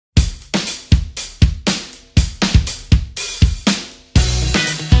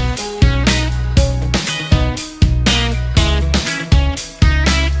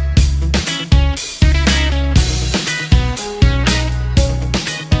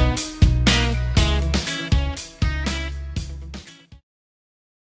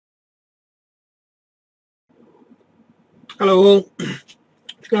Hello all, just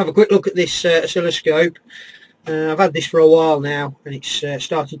going to have a quick look at this oscilloscope. I've had this for a while now and it's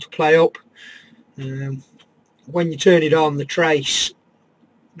started to play up. When you turn it on, the trace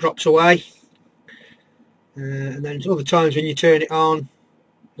drops away, and then other times when you turn it on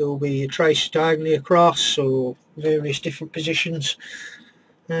there will be a trace diagonally across or various different positions.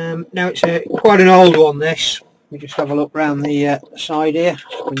 Now it's quite an old one this. We just have a look round the side here,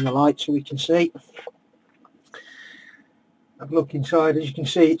 just bring the light so we can see. Have a look inside. As you can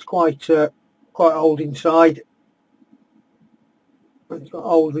see, it's quite old inside. It's got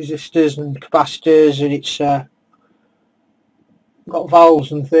old resistors and capacitors, and it's got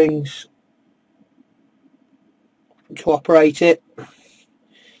valves and things to operate it.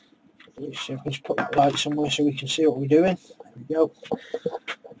 Let's put that light somewhere so we can see what we're doing. There we go.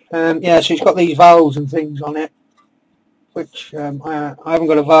 Yeah, so it's got these valves and things on it, which I haven't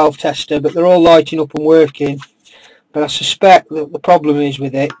got a valve tester, but they're all lighting up and working. But I suspect that the problem is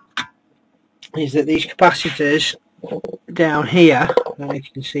with it is that these capacitors down here, I don't know if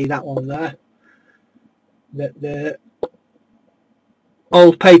you can see that one there, that the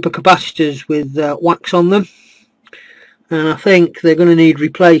old paper capacitors with wax on them, and I think they're going to need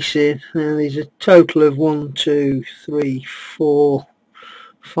replacing. There's a total of 1, 2, 3, 4,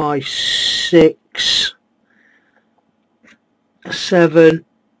 5, 6, 7,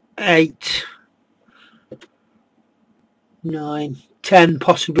 8, 9, 10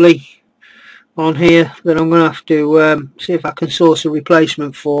 possibly on here that I'm going to have to see if I can source a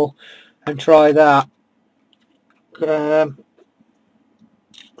replacement for and try that. I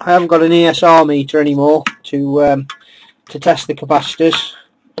haven't got an ESR meter anymore to test the capacitors.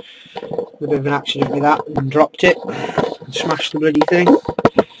 A bit of an accident with that and dropped it and smashed the bloody thing.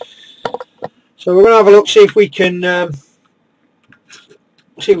 So we're going to have a look, see if we can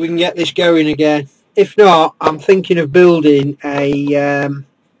get this going again. If not, I'm thinking of building an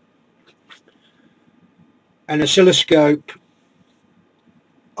oscilloscope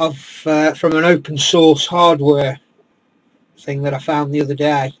from an open source hardware thing that I found the other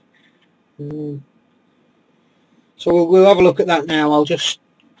day. So we'll have a look at that now. I'll just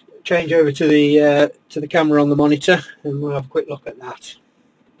change over to the camera on the monitor and we'll have a quick look at that.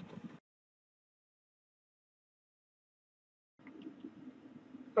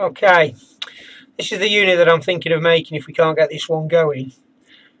 Okay, this is the unit that I'm thinking of making if we can't get this one going.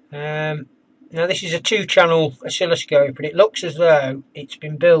 Now this is a 2-channel oscilloscope and it looks as though it's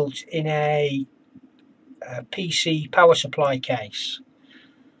been built in a PC power supply case.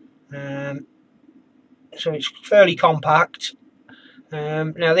 So it's fairly compact.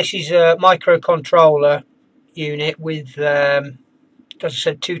 Now this is a microcontroller unit with, as I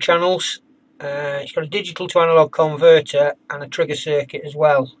said, 2 channels. It's got a digital to analog converter and a trigger circuit as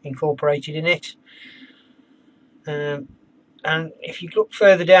well incorporated in it. And if you look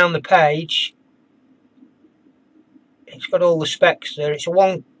further down the page, it's got all the specs there. It's a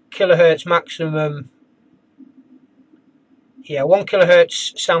 1 kilohertz maximum, 1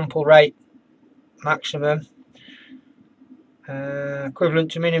 kilohertz sample rate maximum,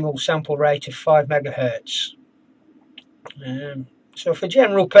 equivalent to minimal sample rate of 5 megahertz. So for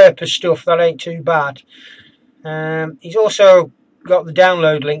general purpose stuff, that ain't too bad. He's also got the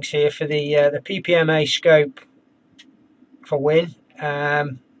download links here for the PPMScope for Win,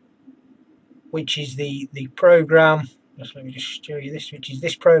 which is the program. Let me just show you this, which is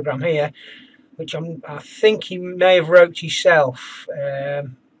this program here, which I think he may have wrote himself,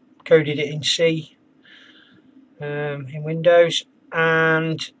 coded it in C in Windows.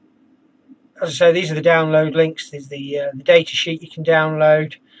 And as I say, these are the download links. There's the data sheet you can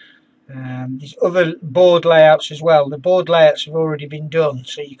download. There's other board layouts as well. The board layouts have already been done,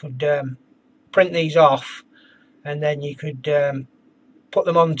 so you could print these off and then you could put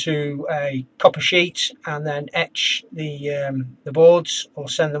them onto a copper sheet and then etch the boards, or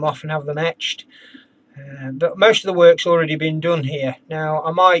send them off and have them etched. But most of the work's already been done here. Now I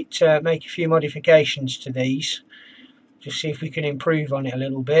might make a few modifications to these, just see if we can improve on it a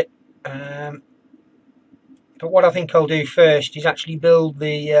little bit. But what I think I'll do first is actually build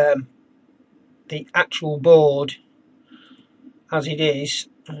the actual board as it is.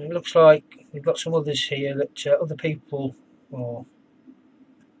 It looks like we've got some others here that other people, or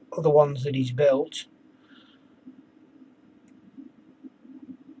other ones that he's built.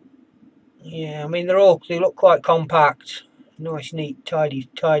 Yeah, I mean they look quite compact, nice, neat,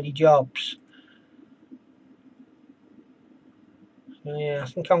 tidy jobs. So yeah, I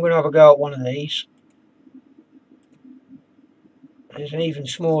think I'm going to have a go at one of these. There's an even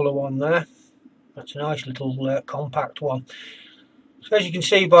smaller one there. That's a nice little compact one. So as you can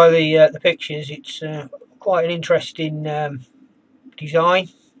see by the pictures, it's quite an interesting design,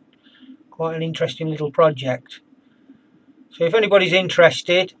 quite an interesting little project. So if anybody's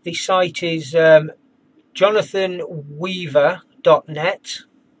interested, the site is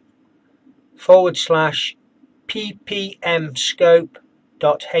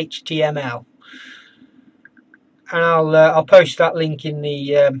jonathanweaver.net/ppmscope.html, and I'll post that link in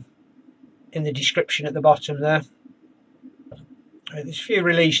the description at the bottom there. There's a few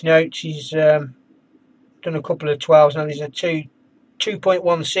release notes. He's done a couple of 12s now. There's a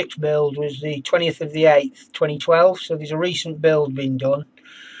 2.16 build, was the 20th of the 8th 2012, so there's a recent build been done.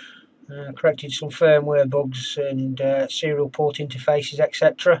 Corrected some firmware bugs and serial port interfaces,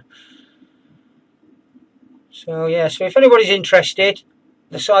 etc. So yeah, so if anybody's interested,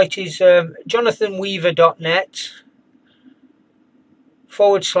 the site is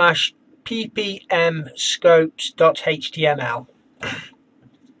jonathanweaver.net/ppmscopes.html.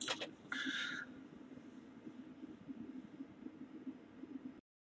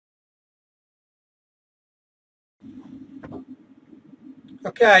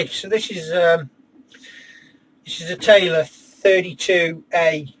 Okay, so this is a Taylor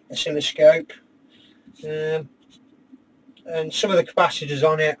 32A oscilloscope, and some of the capacitors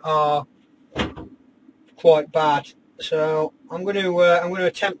on it are quite bad. So I'm going to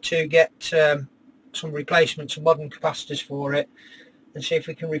attempt to get some replacements, some modern capacitors for it, and see if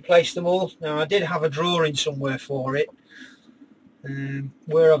we can replace them all. Now, I did have a drawing somewhere for it.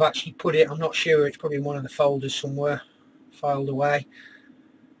 Where I've actually put it, I'm not sure. It's probably in one of the folders somewhere, filed away.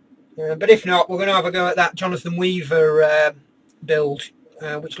 But if not, we're going to have a go at that Jonathan Weaver build,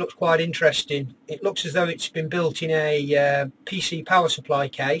 which looks quite interesting. It looks as though it's been built in a PC power supply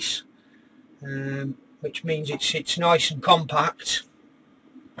case, which means it's nice and compact,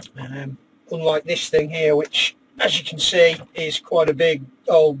 unlike this thing here, which, as you can see, is quite a big,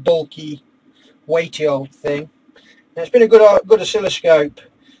 old, bulky, weighty old thing. Now, it's been a good oscilloscope,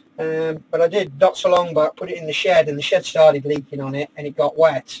 but I did not so long back put it in the shed, and the shed started leaking on it, and it got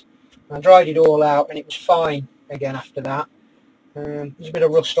wet. I dried it all out, and it was fine again after that. There's a bit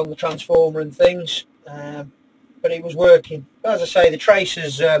of rust on the transformer and things, but it was working. But as I say, the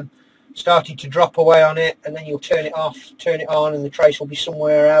traces started to drop away on it, and then you'll turn it off, turn it on, and the trace will be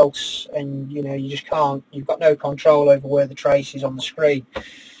somewhere else, and you know, you just can't. You've got no control over where the trace is on the screen.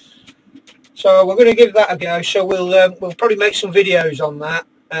 So we're going to give that a go. So we'll probably make some videos on that,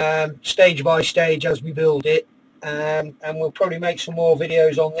 stage by stage as we build it. And we'll probably make some more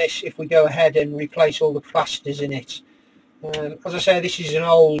videos on this if we go ahead and replace all the capacitors in it. As I say, this is an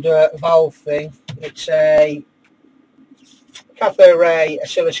old valve thing. It's a cathode ray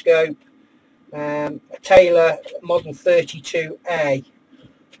oscilloscope, a Taylor model 32A,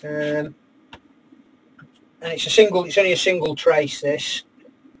 and it's only a single trace. This,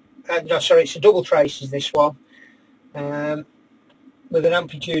 no, sorry, it's a double trace. Is this one with an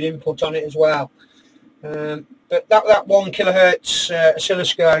amplitude input on it as well. But that 1 kilohertz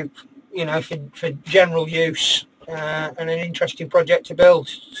oscilloscope, you know, for general use, and an interesting project to build.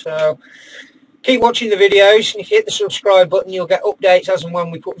 So keep watching the videos, and if you hit the subscribe button, you'll get updates as and when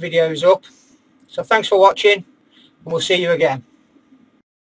we put videos up. So thanks for watching, and we'll see you again.